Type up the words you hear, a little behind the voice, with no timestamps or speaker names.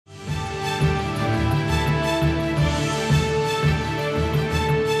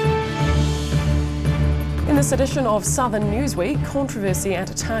this edition of Southern Newsweek, controversy at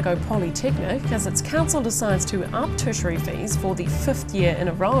Otago Polytechnic as its council decides to up tertiary fees for the 5th year in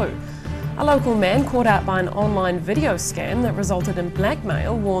a row. A local man caught out by an online video scam that resulted in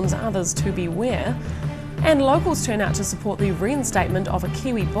blackmail warns others to beware. And locals turn out to support the reinstatement of a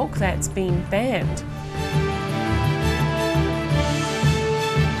Kiwi book that's been banned.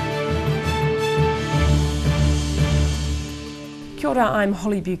 Kia ora, I'm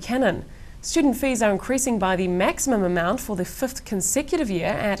Holly Buchanan. Student fees are increasing by the maximum amount for the 5th consecutive year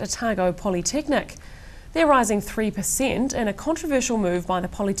at Otago Polytechnic. They're rising 3% in a controversial move by the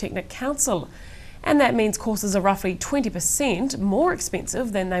Polytechnic Council. And that means courses are roughly 20% more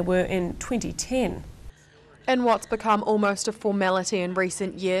expensive than they were in 2010. In what's become almost a formality in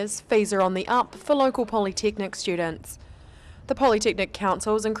recent years, fees are on the up for local Polytechnic students. The Polytechnic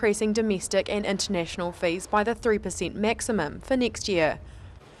Council is increasing domestic and international fees by the 3% maximum for next year.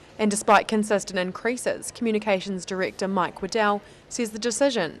 And despite consistent increases, Communications Director Mike Waddell says the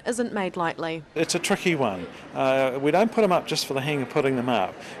decision isn't made lightly. It's a tricky one. We don't put them up just for the hang of putting them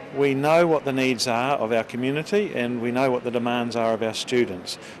up. We know what the needs are of our community and we know what the demands are of our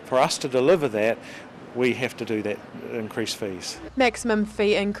students. For us to deliver that, we have to do that, increase fees. Maximum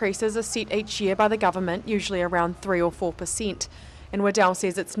fee increases are set each year by the government, usually around 3 or 4%. And Waddell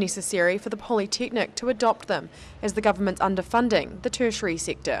says it's necessary for the Polytechnic to adopt them as the government's underfunding the tertiary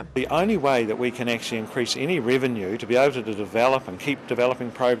sector. The only way that we can actually increase any revenue to be able to develop and keep developing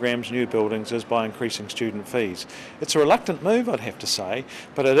programs, new buildings, is by increasing student fees. It's a reluctant move, I'd have to say,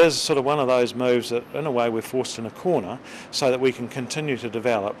 but it is sort of one of those moves that in a way we're forced in a corner so that we can continue to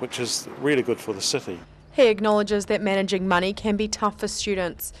develop, which is really good for the city. He acknowledges that managing money can be tough for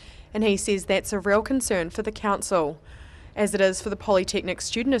students, and he says that's a real concern for the council, as it is for the Polytechnic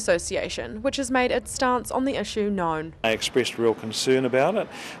Student Association, which has made its stance on the issue known. They expressed real concern about it.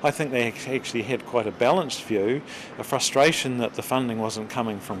 I think they actually had quite a balanced view, a frustration that the funding wasn't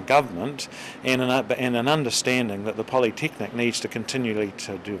coming from government and an understanding that the Polytechnic needs to continually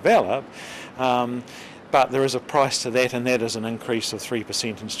to develop. But there is a price to that, and that is an increase of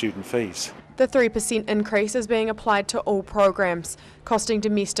 3% in student fees. The 3% increase is being applied to all programs, costing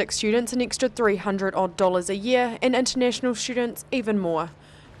domestic students an extra $300 odd a year and international students even more.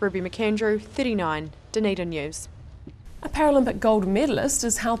 Ruby McAndrew, 39, Dunedin News. A Paralympic gold medalist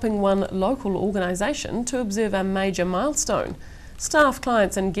is helping one local organisation to observe a major milestone. Staff,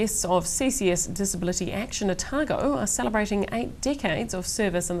 clients and guests of CCS Disability Action Otago are celebrating 8 decades of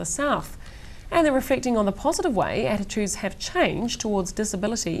service in the South. And they're reflecting on the positive way attitudes have changed towards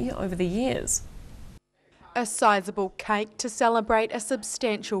disability over the years. A sizable cake to celebrate a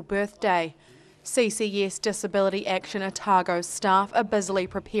substantial birthday. CCS Disability Action Otago staff are busily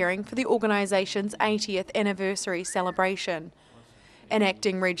preparing for the organisation's 80th anniversary celebration. And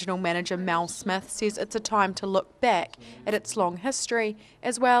Acting Regional Manager Mel Smith says it's a time to look back at its long history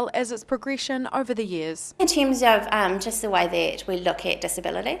as well as its progression over the years. In terms of just the way that we look at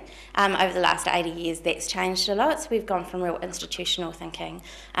disability, over the last 80 years that's changed a lot. So we've gone from real institutional thinking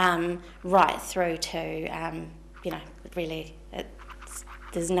right through to, really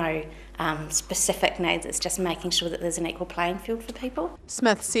there's no specific needs, it's just making sure that there's an equal playing field for people.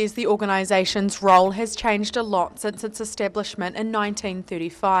 Smith says the organisation's role has changed a lot since its establishment in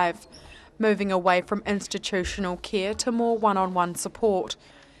 1935, moving away from institutional care to more one-on-one support.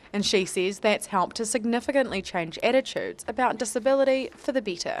 And she says that's helped to significantly change attitudes about disability for the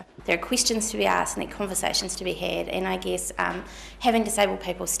better. There are questions to be asked and there are conversations to be had, and I guess having disabled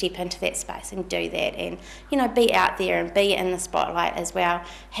people step into that space and do that and be out there and be in the spotlight as well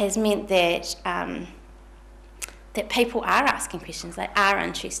has meant that that people are asking questions, they are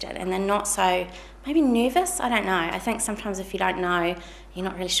interested and they're not so maybe nervous, I don't know. I think sometimes if you don't know, you're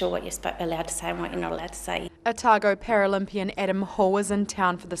not really sure what you're allowed to say and what you're not allowed to say. Otago Paralympian Adam Hall is in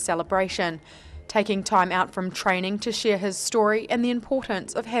town for the celebration, taking time out from training to share his story and the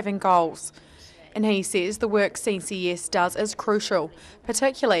importance of having goals. And he says the work CCS does is crucial,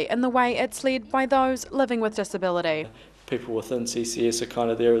 particularly in the way it's led by those living with disability. People within CCS are kind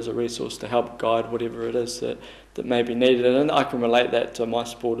of there as a resource to help guide whatever it is that may be needed. And I can relate that to my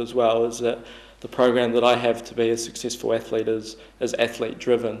sport as well, is that the program that I have to be a successful athlete is athlete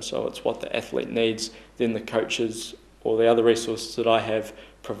driven, so it's what the athlete needs, then the coaches or the other resources that I have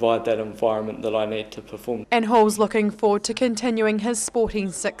provide that environment that I need to perform. And Hall's looking forward to continuing his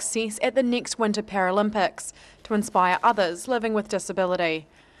sporting success at the next Winter Paralympics to inspire others living with disability.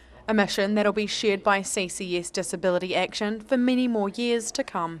 A mission that'll be shared by CCS Disability Action for many more years to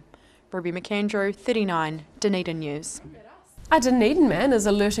come. Ruby McAndrew, 39, Dunedin News. A Dunedin man is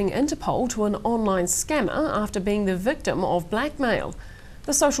alerting Interpol to an online scammer after being the victim of blackmail.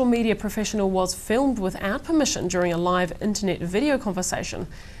 The social media professional was filmed without permission during a live internet video conversation,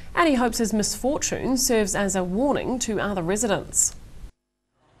 and he hopes his misfortune serves as a warning to other residents.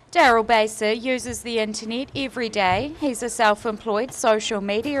 Daryl Baser uses the internet every day. He's a self-employed social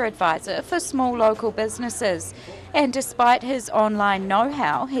media advisor for small local businesses. And despite his online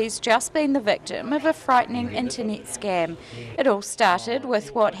know-how, he's just been the victim of a frightening internet scam. It all started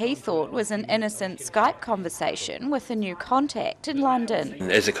with what he thought was an innocent Skype conversation with a new contact in London.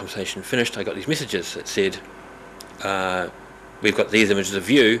 And as the conversation finished, I got these messages that said, we've got these images of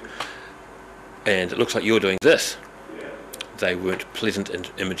you, and it looks like you're doing this. They weren't pleasant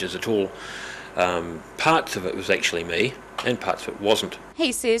images at all. Parts of it was actually me, and parts of it wasn't.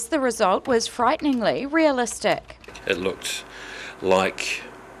 He says the result was frighteningly realistic. It looked like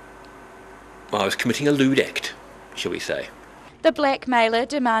I was committing a lewd act, shall we say. The blackmailer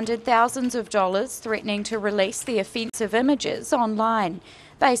demanded thousands of dollars, threatening to release the offensive images online.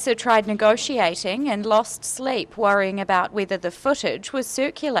 Baser tried negotiating and lost sleep, worrying about whether the footage was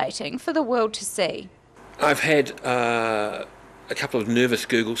circulating for the world to see. I've had a couple of nervous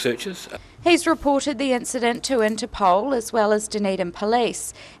Google searches. He's reported the incident to Interpol as well as Dunedin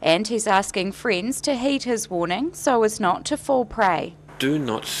Police, and he's asking friends to heed his warning so as not to fall prey. Do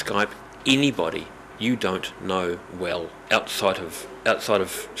not Skype anybody you don't know well outside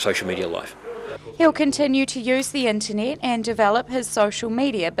of social media life. He'll continue to use the internet and develop his social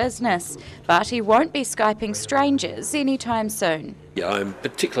media business, but he won't be Skyping strangers anytime soon. Yeah, I'm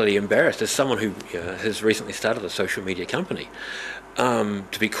particularly embarrassed as someone who has recently started a social media company.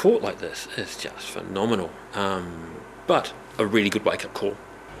 To be caught like this is just phenomenal, but a really good wake-up call.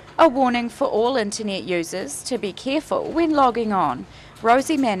 A warning for all internet users to be careful when logging on.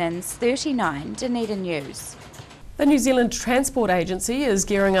 Rosie Mannins, 39, Dunedin News. The New Zealand Transport Agency is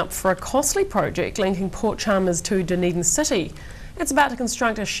gearing up for a costly project linking Port Chalmers to Dunedin City. It's about to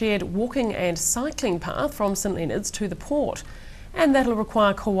construct a shared walking and cycling path from St Leonards to the port, and that'll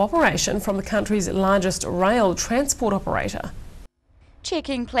require cooperation from the country's largest rail transport operator.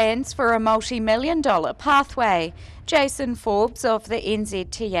 Checking plans for a multi-million-dollar pathway. Jason Forbes of the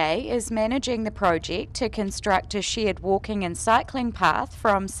NZTA is managing the project to construct a shared walking and cycling path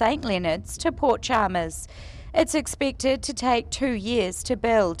from St Leonards to Port Chalmers. It's expected to take 2 years to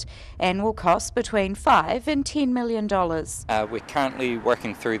build and will cost between $5 and $10 million. We're currently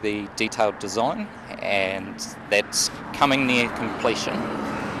working through the detailed design, and that's coming near completion.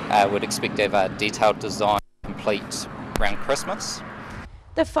 We'd expect to have a detailed design complete around Christmas.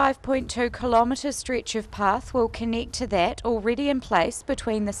 The 5.2 kilometre stretch of path will connect to that already in place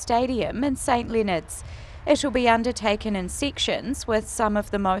between the stadium and St Leonards. It will be undertaken in sections, with some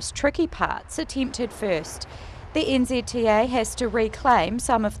of the most tricky parts attempted first. The NZTA has to reclaim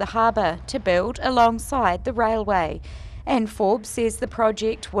some of the harbour to build alongside the railway, and Forbes says the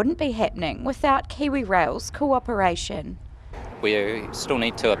project wouldn't be happening without Kiwi Rail's cooperation. We still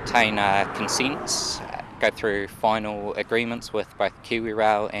need to obtain consents, go through final agreements with both Kiwi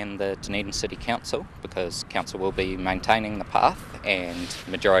Rail and the Dunedin City Council, because Council will be maintaining the path and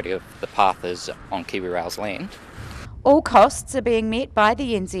the majority of the path is on Kiwi Rail's land. All costs are being met by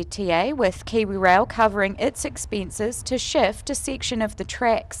the NZTA, with Kiwi Rail covering its expenses to shift a section of the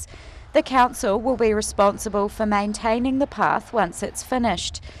tracks. The Council will be responsible for maintaining the path once it's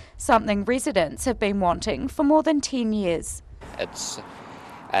finished, something residents have been wanting for more than 10 years. It's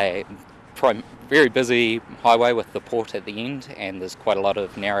a very busy highway with the port at the end, and there's quite a lot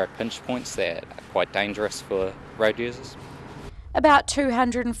of narrow pinch points that are quite dangerous for road users. About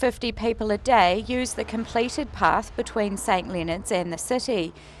 250 people a day use the completed path between St Leonards and the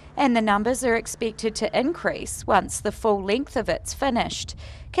city, and the numbers are expected to increase once the full length of it's finished,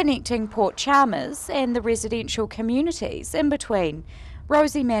 connecting Port Chalmers and the residential communities in between.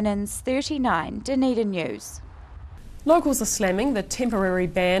 Rosie Mannins, 39, Dunedin News. Locals are slamming the temporary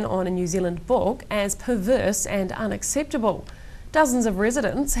ban on a New Zealand book as perverse and unacceptable. Dozens of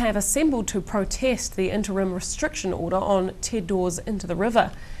residents have assembled to protest the interim restriction order on Te Doors into the river,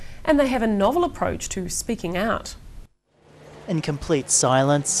 and they have a novel approach to speaking out. In complete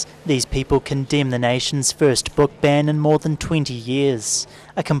silence, these people condemn the nation's first book ban in more than 20 years.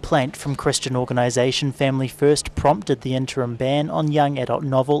 A complaint from Christian organisation Family First prompted the interim ban on young adult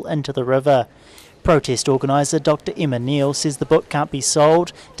novel Into the River. Protest organiser Dr Emma Neal says the book can't be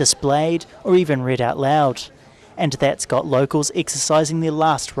sold, displayed or even read out loud. And that's got locals exercising their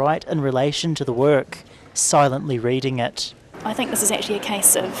last right in relation to the work, silently reading it. I think this is actually a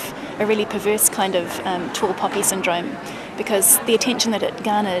case of a really perverse kind of tall poppy syndrome, because the attention that it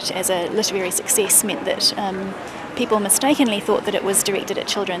garnered as a literary success meant that people mistakenly thought that it was directed at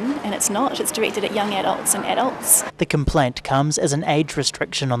children, and it's not. It's directed at young adults and adults. The complaint comes as an age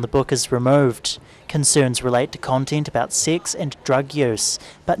restriction on the book is removed. Concerns relate to content about sex and drug use,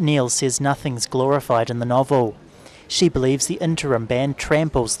 but Neil says nothing's glorified in the novel. She believes the interim ban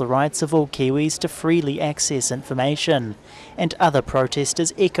tramples the rights of all Kiwis to freely access information, and other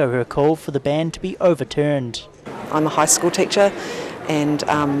protesters echo her call for the ban to be overturned. I'm a high school teacher, and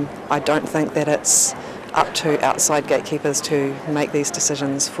I don't think that it's up to outside gatekeepers to make these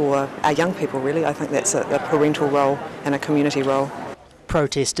decisions for our young people, really. I think that's a parental role and a community role.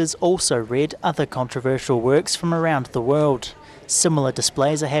 Protesters also read other controversial works from around the world. Similar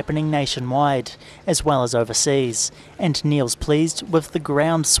displays are happening nationwide, as well as overseas, and Neil's pleased with the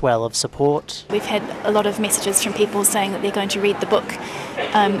groundswell of support. We've had a lot of messages from people saying that they're going to read the book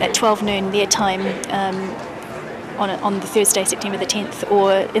at 12 noon their time on the Thursday, September the 10th,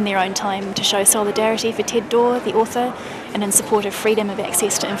 or in their own time, to show solidarity for Ted Dorr, the author, and in support of freedom of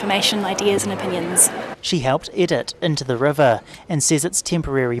access to information, ideas and opinions. She helped edit Into the River and says its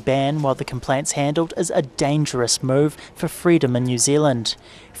temporary ban, while the complaint's handled, is a dangerous move for freedom in New Zealand.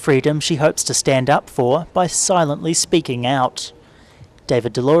 Freedom she hopes to stand up for by silently speaking out.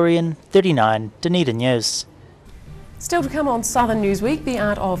 David DeLorean, 39, Dunedin News. Still to come on Southern Newsweek, the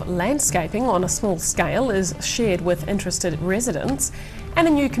art of landscaping on a small scale is shared with interested residents, and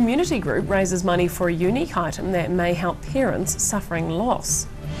a new community group raises money for a unique item that may help parents suffering loss.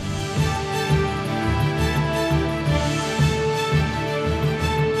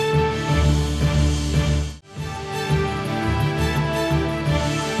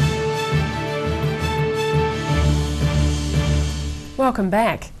 Welcome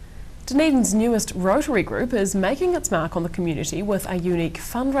back. Dunedin's newest Rotary group is making its mark on the community with a unique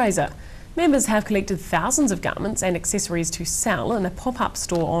fundraiser. Members have collected thousands of garments and accessories to sell in a pop-up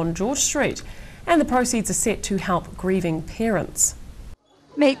store on George Street, and the proceeds are set to help grieving parents.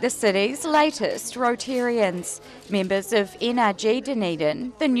 Meet the city's latest Rotarians, members of NRG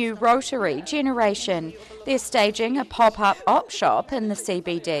Dunedin, the new Rotary generation. They're staging a pop-up op shop in the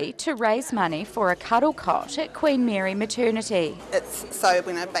CBD to raise money for a cuddle cot at Queen Mary Maternity. It's so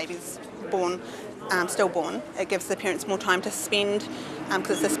when a baby's born, stillborn, it gives the parents more time to spend,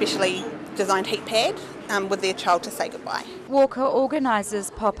 because it's a specially designed heat pad with their child to say goodbye. Walker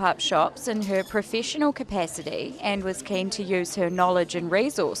organises pop-up shops in her professional capacity and was keen to use her knowledge and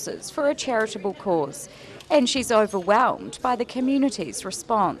resources for a charitable cause. And she's overwhelmed by the community's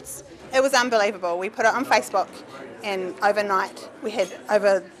response. It was unbelievable. We put it on Facebook, and overnight we had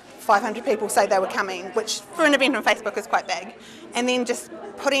over 500 people say they were coming, which for an event on Facebook is quite big. And then just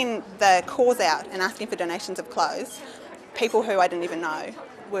putting the cause out and asking for donations of clothes, people who I didn't even know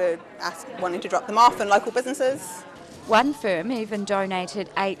were wanting to drop them off in local businesses. One firm even donated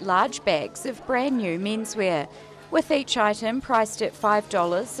 8 large bags of brand new menswear. With each item priced at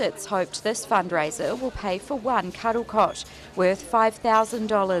 $5, it's hoped this fundraiser will pay for one cuddle cot, worth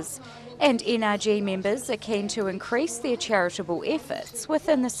 $5,000. And NRG members are keen to increase their charitable efforts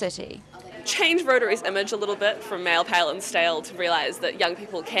within the city. Change Rotary's image a little bit from male, pale and stale to realise that young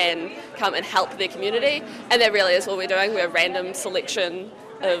people can come and help their community, and that really is what we're doing. We're a random selection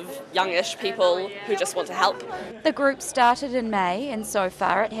of youngish people who just want to help. The group started in May, and so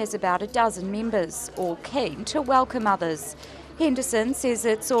far it has about a dozen members, all keen to welcome others. Henderson says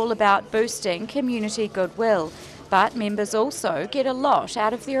it's all about boosting community goodwill, but members also get a lot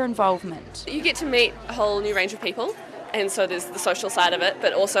out of their involvement. You get to meet a whole new range of people, and so there's the social side of it,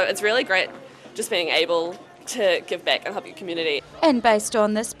 but also it's really great just being able to give back and help your community. And based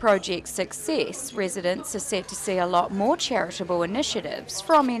on this project's success, residents are set to see a lot more charitable initiatives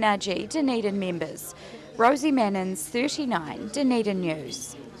from NRG Dunedin members. Rosie Mannins, 39, Dunedin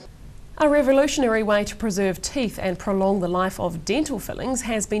News. A revolutionary way to preserve teeth and prolong the life of dental fillings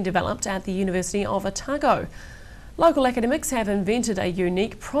has been developed at the University of Otago. Local academics have invented a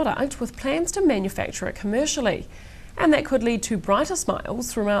unique product with plans to manufacture it commercially, and that could lead to brighter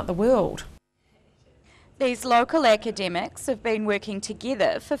smiles throughout the world. These local academics have been working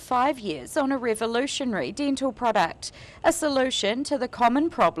together for 5 years on a revolutionary dental product, a solution to the common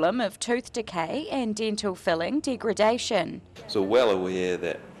problem of tooth decay and dental filling degradation. So well aware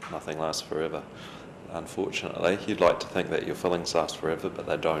that nothing lasts forever, unfortunately. You'd like to think that your fillings last forever, but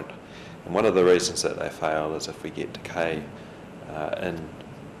they don't. And one of the reasons that they fail is if we get decay in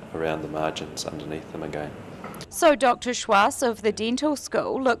around the margins underneath them again. So Dr. Schwarz of the dental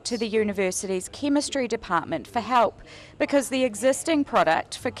school looked to the university's chemistry department for help, because the existing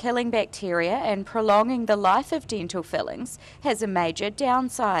product for killing bacteria and prolonging the life of dental fillings has a major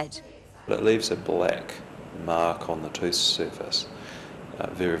downside. It leaves a black mark on the tooth surface,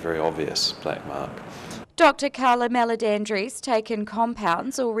 very, very obvious black mark. Dr. Carla Meledandri's taken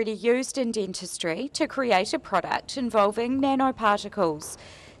compounds already used in dentistry to create a product involving nanoparticles,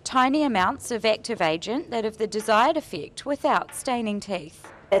 tiny amounts of active agent that have the desired effect without staining teeth.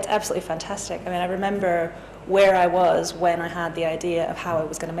 It's absolutely fantastic. I mean, I remember where I was when I had the idea of how I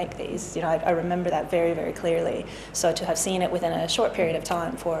was going to make these. You know, I remember that very, very clearly. So to have seen it within a short period of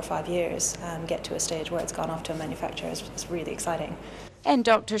time, 4 or 5 years, get to a stage where it's gone off to a manufacturer is really exciting. And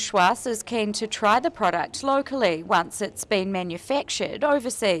Dr. Schwarz is keen to try the product locally once it's been manufactured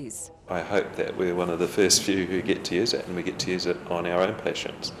overseas. I hope that we're one of the first few who get to use it, and we get to use it on our own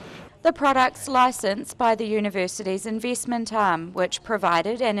patients. The product's licensed by the university's investment arm, which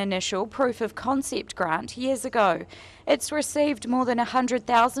provided an initial proof of concept grant years ago. It's received more than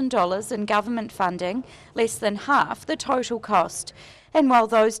 $100,000 in government funding, less than half the total cost. And while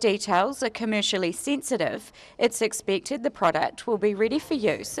those details are commercially sensitive, it's expected the product will be ready for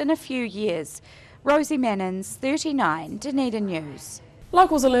use in a few years. Rosie Mannins, 39, Dunedin News.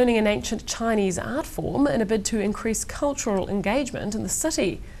 Locals are learning an ancient Chinese art form in a bid to increase cultural engagement in the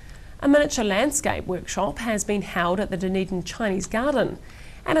city. A miniature landscape workshop has been held at the Dunedin Chinese Garden,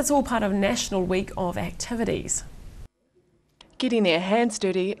 and it's all part of National Week of activities. Getting their hands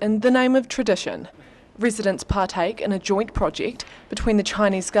dirty in the name of tradition. Residents partake in a joint project between the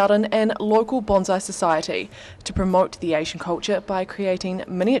Chinese Garden and local bonsai society to promote the Asian culture by creating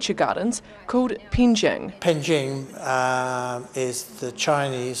miniature gardens called penjing. Penjing is the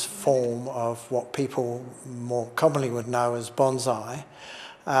Chinese form of what people more commonly would know as bonsai,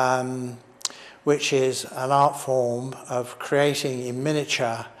 which is an art form of creating in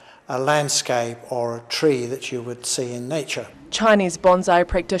miniature a landscape or a tree that you would see in nature. Chinese bonsai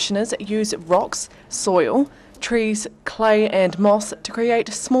practitioners use rocks, soil, trees, clay and moss to create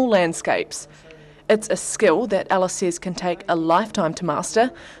small landscapes. It's a skill that Alice says can take a lifetime to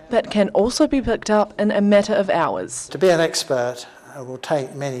master, but can also be picked up in a matter of hours. To be an expert will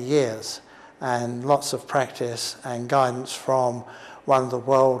take many years and lots of practice and guidance from one of the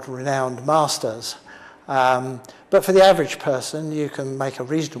world-renowned masters. But for the average person, you can make a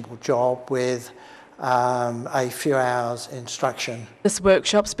reasonable job with a few hours instruction. This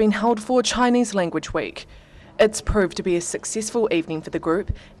workshop's been held for Chinese Language Week. It's proved to be a successful evening for the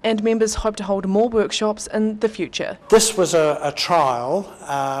group, and members hope to hold more workshops in the future. This was a trial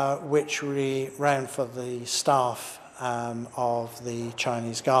which we ran for the staff of the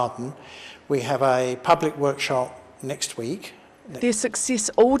Chinese Garden. We have a public workshop next week. Their success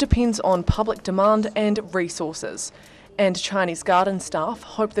all depends on public demand and resources. And Chinese Garden staff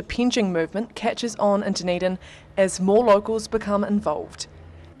hope the penjing movement catches on in Dunedin as more locals become involved.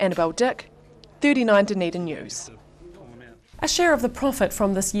 Annabelle Dick, 39 Dunedin News. A share of the profit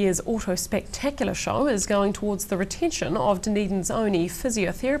from this year's Auto Spectacular show is going towards the retention of Dunedin's only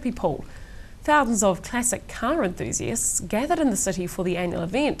physiotherapy pool. Thousands of classic car enthusiasts gathered in the city for the annual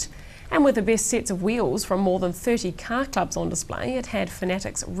event. And with the best sets of wheels from more than 30 car clubs on display, it had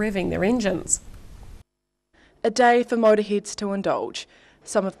fanatics revving their engines. A day for motorheads to indulge.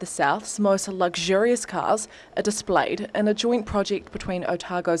 Some of the South's most luxurious cars are displayed in a joint project between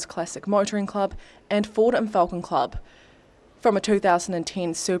Otago's Classic Motoring Club and Ford and Falcon Club. From a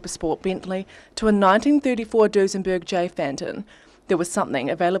 2010 Supersport Bentley to a 1934 Duesenberg J Phantom, there was something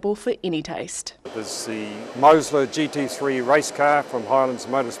available for any taste. There's the Mosler GT3 race car from Highlands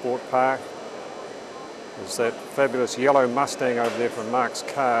Motorsport Park. There's that fabulous yellow Mustang over there from Mark's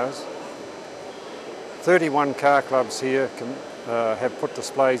Cars. 31 car clubs here have put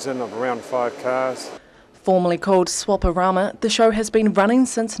displays in of around 5 cars. Formerly called Swaparama, the show has been running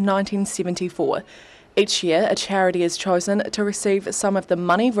since 1974. Each year, a charity is chosen to receive some of the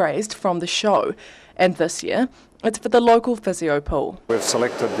money raised from the show, and this year, it's for the local physio pool. We've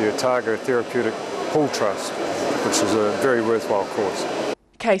selected the Otago Therapeutic Pool Trust, which is a very worthwhile cause.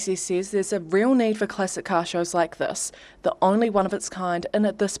 Casey says there's a real need for classic car shows like this, the only one of its kind in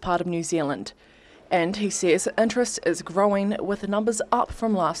this part of New Zealand. And he says interest is growing with the numbers up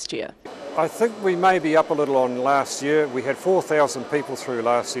from last year. I think we may be up a little on last year. We had 4,000 people through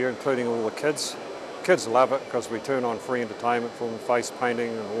last year, including all the kids. Kids love it because we turn on free entertainment for them, face painting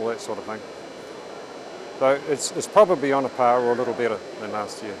and all that sort of thing. So it's probably on a par or a little better than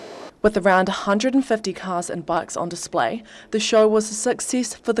last year. With around 150 cars and bikes on display, the show was a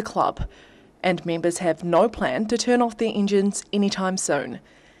success for the club. And members have no plan to turn off their engines anytime soon.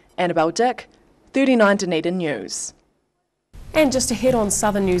 Annabelle Dick, 39 Dunedin News. And just ahead on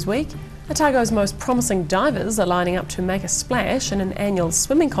Southern Newsweek, Otago's most promising divers are lining up to make a splash in an annual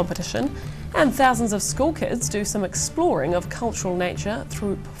swimming competition, and thousands of school kids do some exploring of cultural nature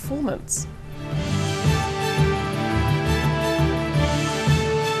through performance.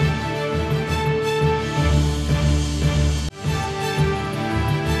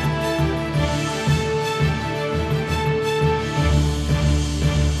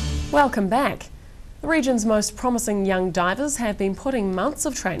 Welcome back. The region's most promising young divers have been putting months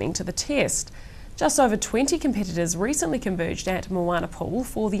of training to the test. Just over 20 competitors recently converged at Moana Pool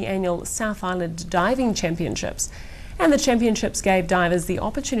for the annual South Island Diving Championships. And the championships gave divers the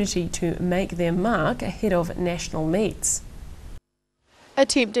opportunity to make their mark ahead of national meets.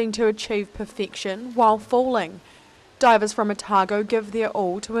 Attempting to achieve perfection while falling, divers from Otago give their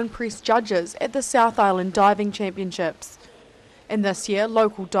all to impress judges at the South Island Diving Championships. And this year,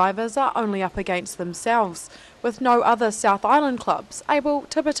 local divers are only up against themselves, with no other South Island clubs able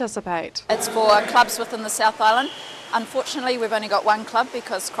to participate. It's for clubs within the South Island. Unfortunately, we've only got one club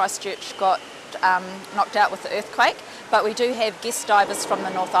because Christchurch got knocked out with the earthquake, but we do have guest divers from the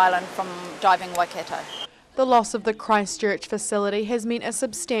North Island from Diving Waikato. The loss of the Christchurch facility has meant a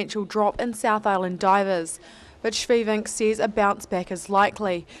substantial drop in South Island divers, but Shvivink says a bounce back is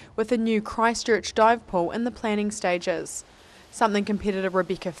likely, with a new Christchurch dive pool in the planning stages. Something competitor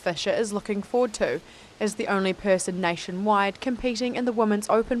Rebecca Fisher is looking forward to, as the only person nationwide competing in the Women's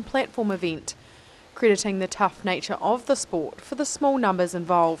Open platform event, crediting the tough nature of the sport for the small numbers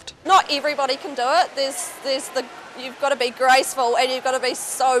involved. Not everybody can do it. You've got to be graceful and you've got to be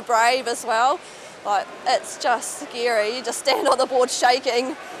so brave as well. Like, it's just scary. You just stand on the board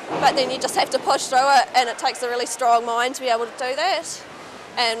shaking, but then you just have to push through it, and it takes a really strong mind to be able to do that.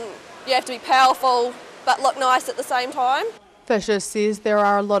 And you have to be powerful but look nice at the same time. Fisher says there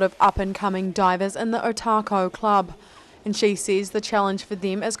are a lot of up-and-coming divers in the Otago club, and she says the challenge for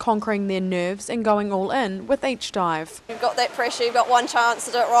them is conquering their nerves and going all in with each dive. You've got that pressure, you've got one chance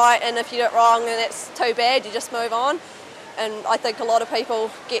to do it right, and if you do it wrong, then that's too bad, you just move on. And I think a lot of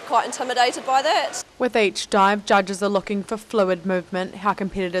people get quite intimidated by that. With each dive, judges are looking for fluid movement, how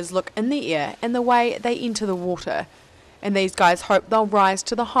competitors look in the air, and the way they enter the water. And these guys hope they'll rise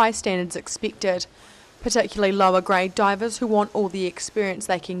to the high standards expected, particularly lower grade divers who want all the experience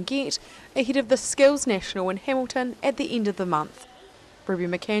they can get ahead of the Skills National in Hamilton at the end of the month. Ruby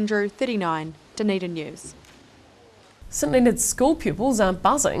McAndrew, 39, Dunedin News. St Leonard's school pupils are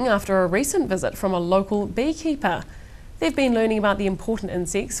buzzing after a recent visit from a local beekeeper. They've been learning about the important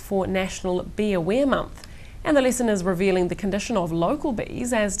insects for National Bee Aware Month, and the lesson is revealing the condition of local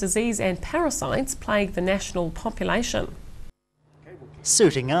bees as disease and parasites plague the national population.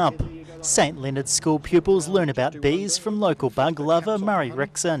 Suiting up, St Leonard's school pupils learn about bees from local bug lover Murray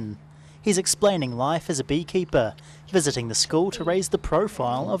Rickson. He's explaining life as a beekeeper, visiting the school to raise the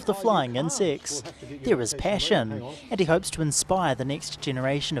profile of the flying insects. There is passion, and he hopes to inspire the next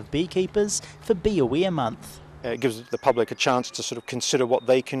generation of beekeepers for Bee Aware Month. It gives the public a chance to sort of consider what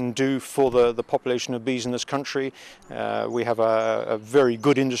they can do for the population of bees in this country. We have a very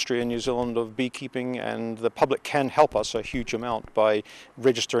good industry in New Zealand of beekeeping, and the public can help us a huge amount by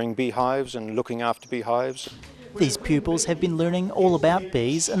registering beehives and looking after beehives. These pupils have been learning all about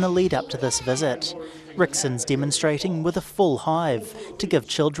bees in the lead up to this visit. Rickson's demonstrating with a full hive to give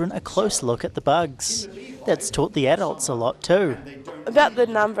children a close look at the bugs. That's taught the adults a lot too. About the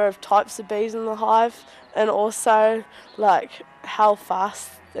number of types of bees in the hive, and also like how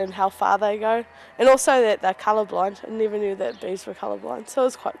fast and how far they go, and also that they're colourblind. I never knew that bees were colourblind, so it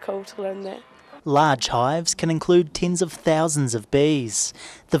was quite cool to learn that. Large hives can include tens of thousands of bees.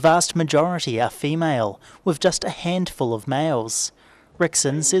 The vast majority are female, with just a handful of males.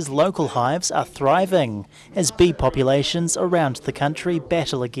 Rickson says local hives are thriving as bee populations around the country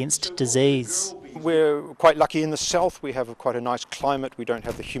battle against disease. We're quite lucky in the south. We have quite a nice climate. We don't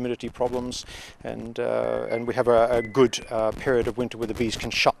have the humidity problems, and we have a good period of winter where the bees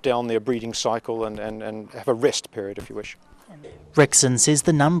can shut down their breeding cycle and have a rest period, if you wish. Rickson says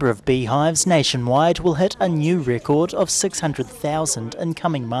the number of beehives nationwide will hit a new record of 600,000 in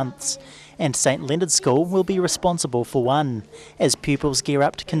coming months, and St Leonard's School will be responsible for one, as pupils gear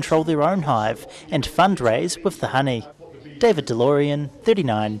up to control their own hive and fundraise with the honey. David DeLorean,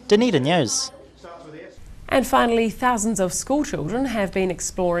 39, Dunedin News. And finally, thousands of schoolchildren have been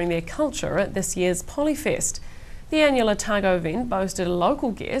exploring their culture at this year's Polyfest. The annual Otago event boasted a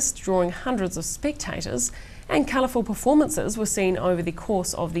local guest, drawing hundreds of spectators, and colourful performances were seen over the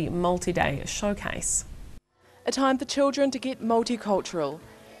course of the multi-day showcase. A time for children to get multicultural.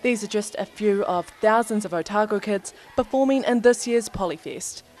 These are just a few of thousands of Otago kids performing in this year's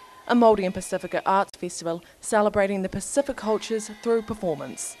Polyfest, a Māori and Pacifica arts festival celebrating the Pacific cultures through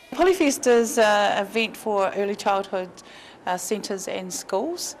performance. Polyfest is an event for early childhood centres and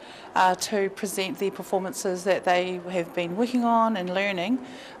schools to present the performances that they have been working on and learning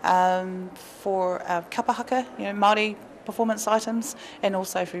for kapahaka, Māori performance items, and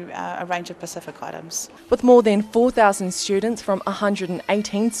also for a range of Pacific items. With more than 4,000 students from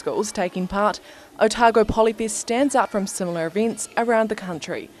 118 schools taking part, Otago Polyfest stands out from similar events around the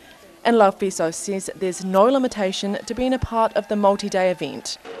country. And Laufeso says there's no limitation to being a part of the multi-day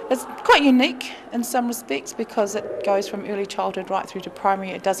event. It's quite unique in some respects because it goes from early childhood right through to primary.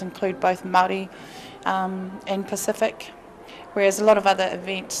 It does include both Māori and Pacific, whereas a lot of other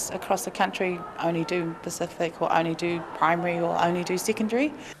events across the country only do Pacific or only do primary or only do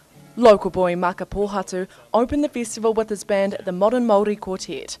secondary. Local boy Maka Pohatu opened the festival with his band The Modern Māori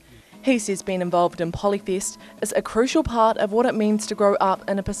Quartet. He says being involved in Polyfest is a crucial part of what it means to grow up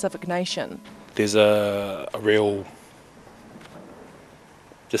in a Pacific nation. There's a real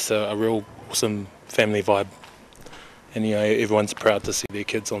awesome family vibe, and everyone's proud to see their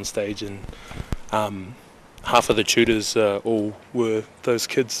kids on stage, and half of the tutors all were those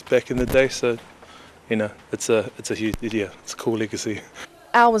kids back in the day, so it's a huge, it's a cool legacy.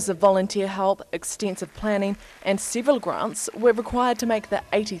 Hours of volunteer help, extensive planning and several grants were required to make the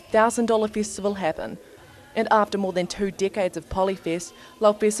 $80,000 festival happen. And after more than 2 decades of Polyfest,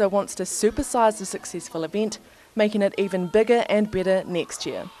 Laufeso wants to supersize the successful event, making it even bigger and better next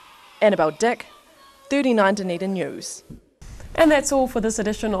year. Annabelle Dick, 39 Dunedin News. And that's all for this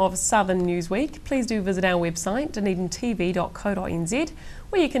edition of Southern Newsweek. Please do visit our website, dunedintv.co.nz,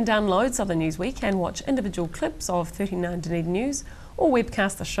 where you can download Southern Newsweek and watch individual clips of 39 Dunedin News or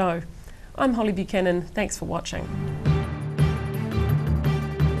webcast the show. I'm Holly Buchanan. Thanks for watching.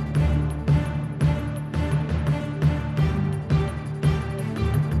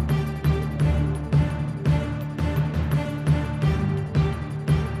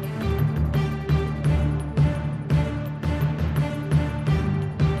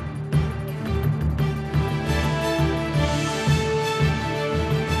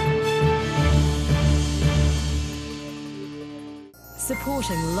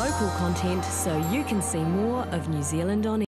 Supporting local content so you can see more of New Zealand on